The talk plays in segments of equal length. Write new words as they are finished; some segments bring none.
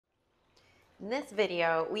In this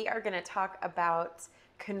video, we are going to talk about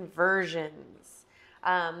conversions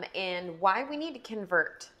and why we need to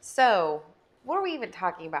convert. So, what are we even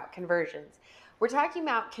talking about? Conversions. We're talking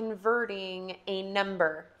about converting a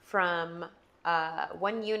number from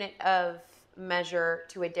one unit of measure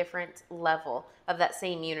to a different level of that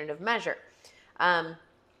same unit of measure. I'm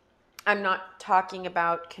not talking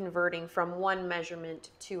about converting from one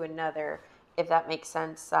measurement to another, if that makes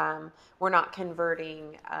sense. We're not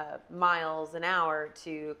converting miles an hour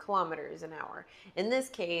to kilometers an hour. In this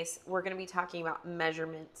case, we're going to be talking about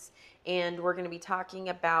measurements, and we're going to be talking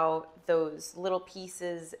about those little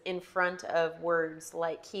pieces in front of words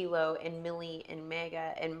like kilo and milli and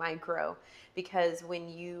mega and micro, because when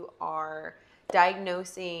you are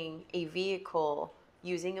diagnosing a vehicle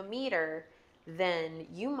using a meter, then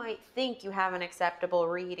you might think you have an acceptable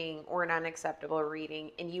reading or an unacceptable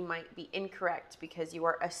reading, and you might be incorrect because you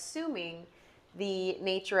are assuming the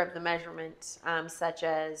nature of the measurement, such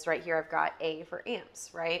as right here I've got A for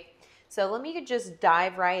amps, right? So let me just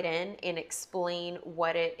dive right in and explain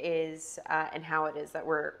what it is and how it is that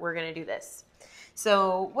we're going to do this.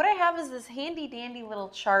 So what I have is this handy dandy little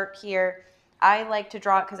chart here. I like to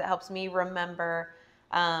draw it because it helps me remember.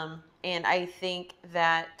 And I think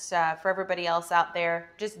that for everybody else out there,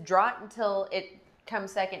 just draw it until it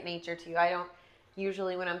comes second nature to you. I don't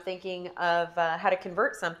usually, when I'm thinking of how to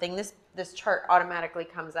convert something, this chart automatically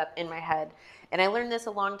comes up in my head. And I learned this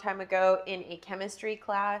a long time ago in a chemistry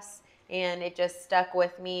class, and it just stuck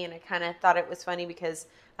with me. And I kind of thought it was funny because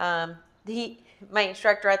my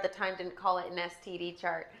instructor at the time didn't call it an STD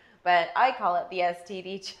chart, but I call it the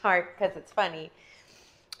STD chart because it's funny.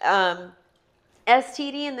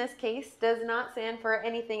 STD in this case does not stand for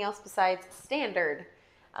anything else besides standard.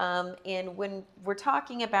 And when we're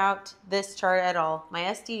talking about this chart at all, my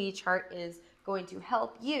STD chart is going to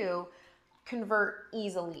help you convert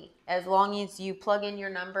easily. As long as you plug in your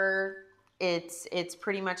number, it's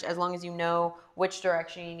pretty much as long as you know which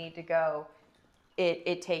direction you need to go,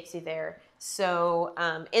 it takes you there. So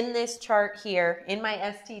in this chart here, in my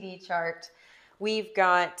STD chart, we've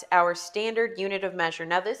got our standard unit of measure.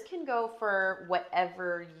 Now this can go for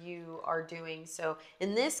whatever you are doing. So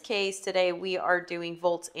in this case today, we are doing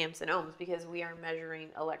volts, amps, and ohms because we are measuring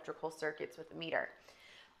electrical circuits with a meter.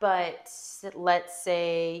 But let's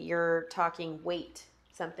say you're talking weight,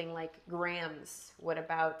 something like grams. What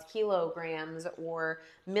about kilograms or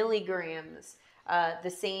milligrams? The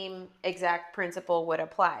same exact principle would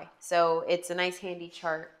apply. So it's a nice handy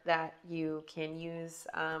chart that you can use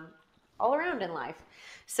all around in life.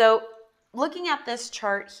 So looking at this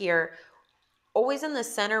chart here, always in the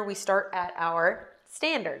center, we start at our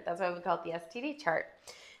standard. That's why we call it the STD chart.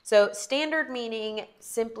 So standard meaning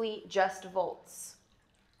simply just volts.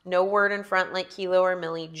 No word in front like kilo or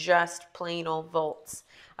milli, just plain old volts.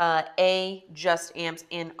 A, just amps,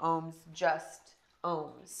 and ohms, just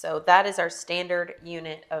ohms. So that is our standard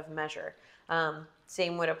unit of measure.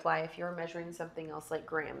 Same would apply if you were measuring something else like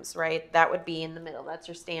grams, right? That would be in the middle. That's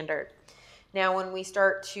your standard. Now, when we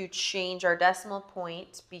start to change our decimal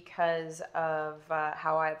point because of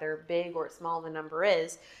how either big or small the number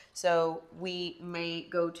is, so we may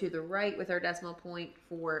go to the right with our decimal point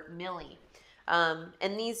for milli.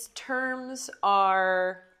 And these terms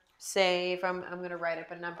are, say, if I'm going to write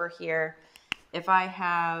up a number here, if I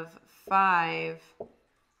have 5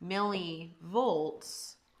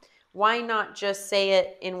 millivolts, why not just say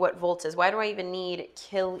it in what volts is? Why do I even need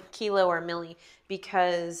kilo or milli?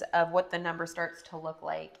 Because of what the number starts to look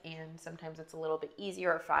like. And sometimes it's a little bit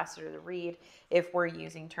easier or faster to read if we're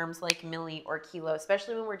using terms like milli or kilo,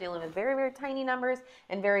 especially when we're dealing with very, very tiny numbers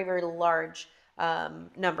and very, very large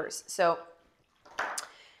numbers. So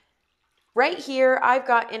right here, I've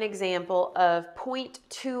got an example of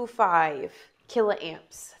 0.25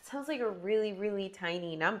 kiloamps. That sounds like a really, really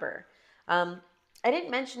tiny number. I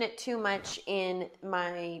didn't mention it too much in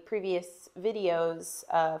my previous videos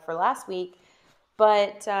for last week,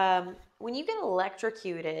 but when you get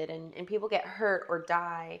electrocuted and people get hurt or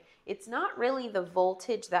die, it's not really the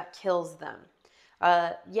voltage that kills them.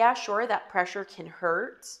 Yeah, sure, that pressure can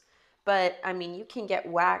hurt, but I mean, you can get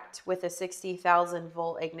whacked with a 60,000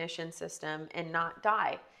 volt ignition system and not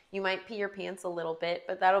die. You might pee your pants a little bit,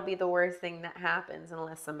 but that'll be the worst thing that happens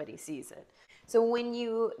unless somebody sees it. So when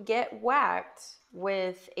you get whacked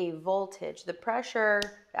with a voltage, the pressure,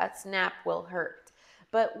 that snap will hurt.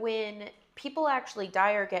 But when people actually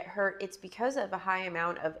die or get hurt, it's because of a high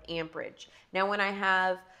amount of amperage. Now, when I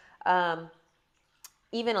have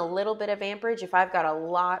even a little bit of amperage, if I've got a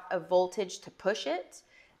lot of voltage to push it,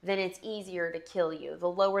 then it's easier to kill you. The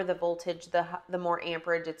lower the voltage, the more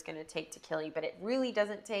amperage it's going to take to kill you. But it really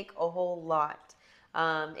doesn't take a whole lot.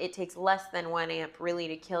 It takes less than 1 amp really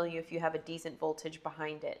to kill you if you have a decent voltage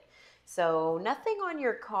behind it. So nothing on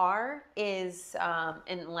your car is,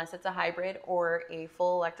 unless it's a hybrid or a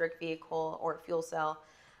full electric vehicle or fuel cell,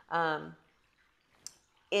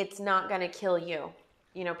 it's not going to kill you.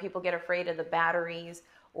 You know, people get afraid of the batteries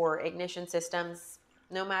or ignition systems.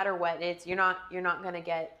 No matter what, you're not going to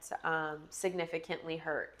get significantly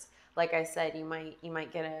hurt. Like I said, you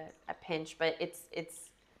might get a pinch, but it's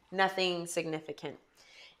nothing significant.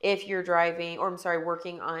 If you're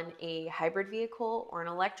working on a hybrid vehicle or an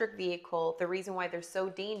electric vehicle, the reason why they're so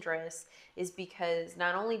dangerous is because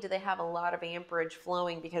not only do they have a lot of amperage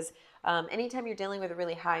flowing, because anytime you're dealing with a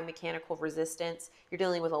really high mechanical resistance, you're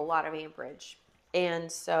dealing with a lot of amperage.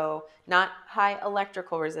 And so not high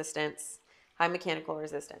electrical resistance, high mechanical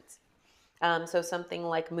resistance. So something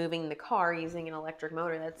like moving the car using an electric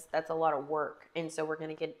motor, that's a lot of work. And so we're going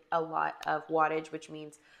to get a lot of wattage, which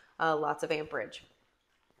means lots of amperage.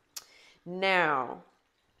 Now,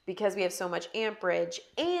 because we have so much amperage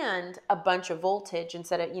and a bunch of voltage,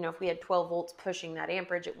 instead of, if we had 12 volts pushing that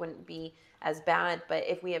amperage, it wouldn't be as bad. But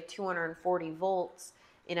if we have 240 volts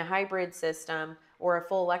in a hybrid system or a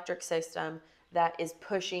full electric system that is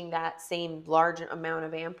pushing that same large amount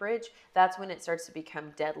of amperage, that's when it starts to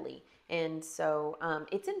become deadly. And so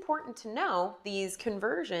it's important to know these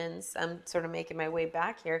conversions. I'm sort of making my way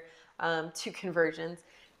back here to conversions.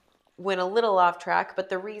 Went a little off track, but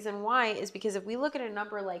the reason why is because if we look at a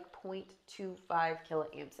number like 0.25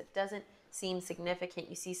 kiloamps, it doesn't seem significant.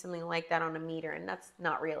 You see something like that on a meter, and that's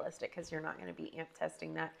not realistic because you're not going to be amp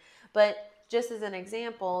testing that. But just as an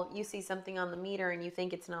example, you see something on the meter and you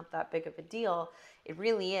think it's not that big of a deal. It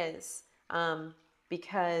really is,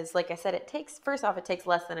 because like I said, it takes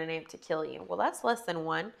less than an amp to kill you. Well, that's less than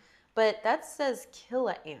 1. But that says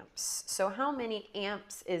kiloamps. So how many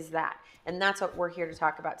amps is that? And that's what we're here to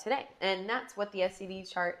talk about today. And that's what the STD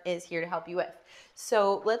chart is here to help you with.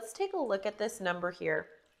 So let's take a look at this number here.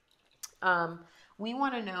 We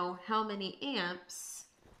want to know how many amps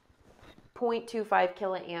 0.25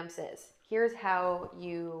 kiloamps is. Here's how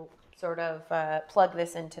you sort of plug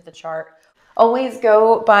this into the chart. Always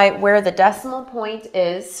go by where the decimal point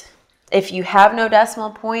is. If you have no decimal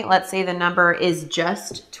point, let's say the number is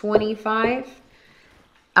just 25,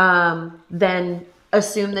 then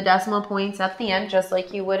assume the decimal points at the end, just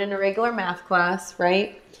like you would in a regular math class,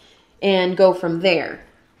 right? And go from there.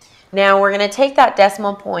 Now we're going to take that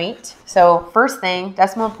decimal point. So first thing,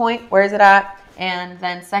 decimal point, where is it at? And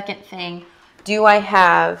then second thing, do I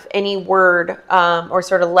have any word or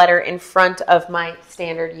sort of letter in front of my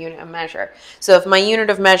standard unit of measure? So if my unit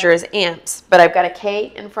of measure is amps, but I've got a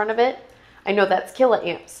K in front of it, I know that's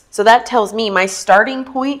kiloamps. So that tells me my starting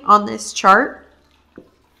point on this chart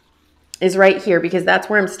is right here because that's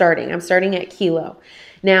where I'm starting. I'm starting at kilo.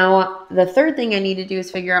 Now, the third thing I need to do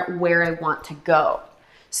is figure out where I want to go.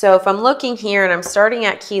 So if I'm looking here and I'm starting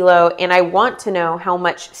at kilo and I want to know how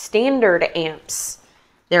much standard amps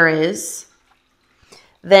there is,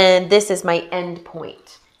 then this is my end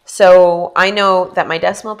point. So I know that my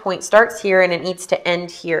decimal point starts here and it needs to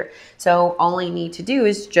end here. So all I need to do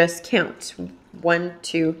is just count. 1,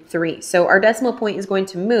 2, 3. So our decimal point is going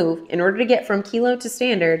to move in order to get from kilo to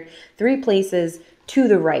standard 3 places to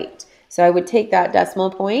the right. So I would take that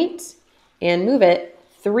decimal point and move it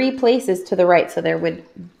 3 places to the right. So there would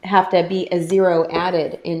have to be a 0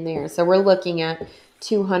 added in there. So we're looking at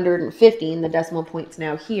 250, and the decimal point's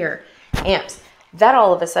now here, amps. That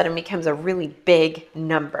all of a sudden becomes a really big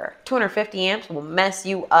number. 250 amps will mess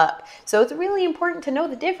you up. So it's really important to know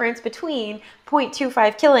the difference between 0.25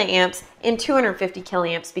 kiloamps and 250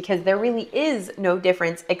 kiloamps, because there really is no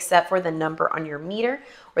difference except for the number on your meter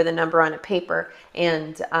or the number on a paper.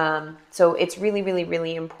 And so it's really, really,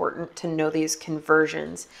 really important to know these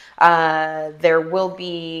conversions. There will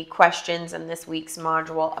be questions in this week's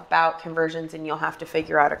module about conversions, and you'll have to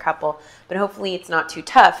figure out a couple, but hopefully it's not too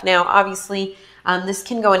tough. Now, obviously, this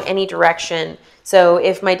can go in any direction. So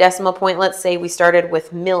if my decimal point, let's say we started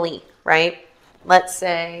with milli, right? Let's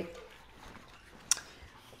say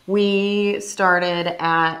we started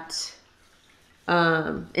at,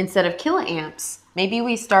 instead of kiloamps, maybe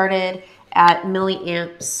we started at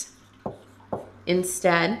milliamps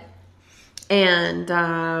instead.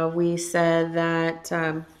 And we said that,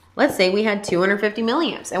 let's say we had 250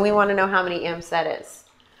 milliamps, and we want to know how many amps that is.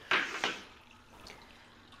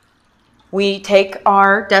 We take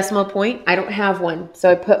our decimal point. I don't have one, so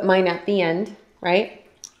I put mine at the end, right?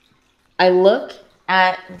 I look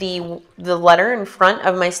at the letter in front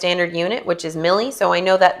of my standard unit, which is milli, so I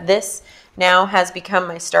know that this now has become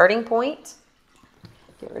my starting point.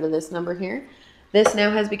 Get rid of this number here. This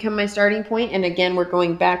now has become my starting point, and again, we're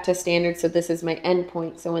going back to standard, so this is my end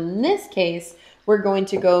point. So in this case, we're going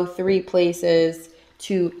to go 3 places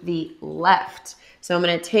to the left. So I'm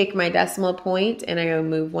going to take my decimal point, and I'm going to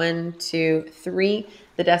move 1, 2, 3.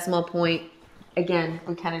 The decimal point, again,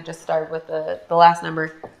 we kind of just started with the last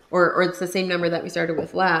number, or it's the same number that we started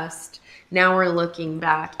with last. Now we're looking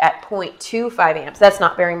back at 0.25 amps. That's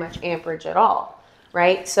not very much amperage at all,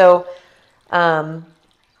 right? So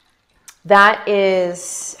that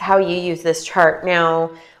is how you use this chart.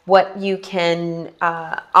 Now, what you can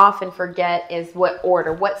often forget is what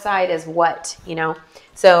order, what side is what, you know.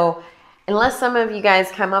 So unless some of you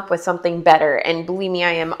guys come up with something better, and believe me,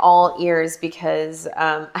 I am all ears, because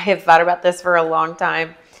I have thought about this for a long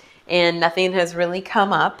time and nothing has really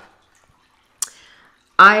come up.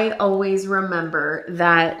 I always remember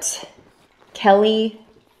that Kelly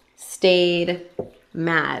stayed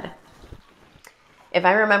mad. If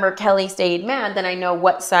I remember Kelly stayed mad, then I know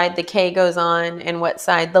what side the K goes on and what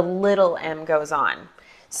side the little m goes on.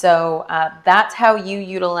 So that's how you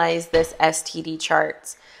utilize this STD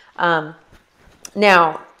charts.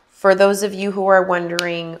 Now, for those of you who are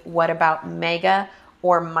wondering, what about mega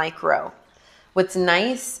or micro? What's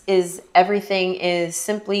nice is everything is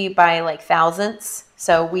simply by like thousandths.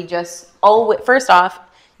 So we just always, first off,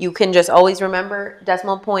 you can just always remember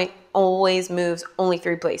decimal point always moves only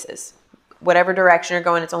 3 places. Whatever direction you're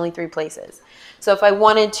going, it's only 3 places. So if I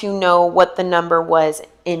wanted to know what the number was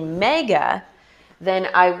in mega, then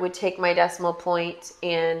I would take my decimal point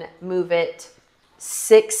and move it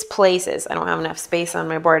 6 places. I don't have enough space on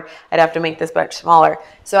my board. I'd have to make this much smaller.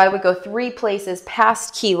 So I would go 3 places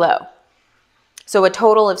past kilo. So a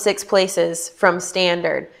total of 6 places from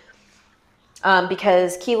standard.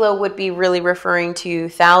 Because kilo would be really referring to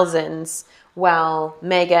thousands, while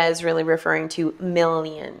mega is really referring to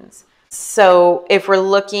millions. So if we're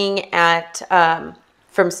looking at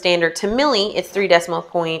from standard to milli, it's 3 decimal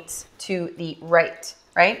points to the right,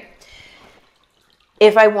 right?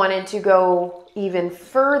 If I wanted to go even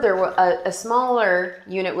further, a smaller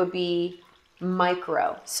unit would be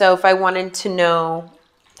micro. So if I wanted to know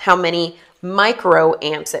how many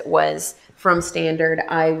microamps it was from standard,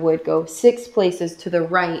 I would go 6 places to the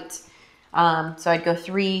right. So I'd go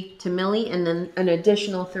 3 to milli and then an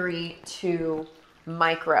additional 3 to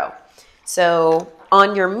micro. So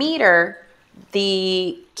on your meter,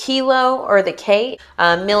 the kilo or the K,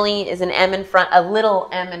 milli is an M in front, a little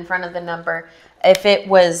m in front of the number. If it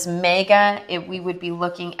was mega, we would be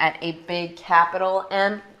looking at a big capital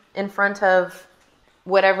M in front of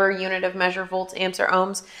whatever unit of measure, volts, amps, or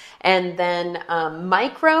ohms. And then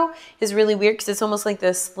micro is really weird because it's almost like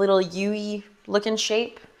this little U-y looking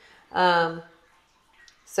shape.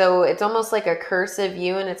 So it's almost like a cursive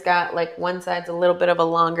U, and it's got like one side's a little bit of a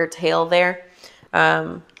longer tail there.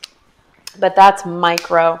 But that's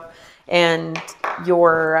micro, and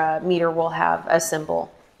your meter will have a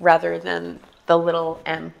symbol rather than the little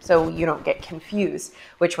m, so you don't get confused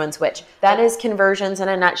which one's which. That is conversions in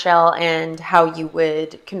a nutshell, and how you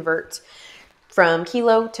would convert from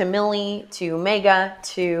kilo to milli to mega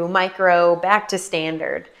to micro back to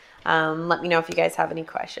standard. Let me know if you guys have any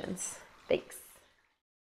questions. Thanks.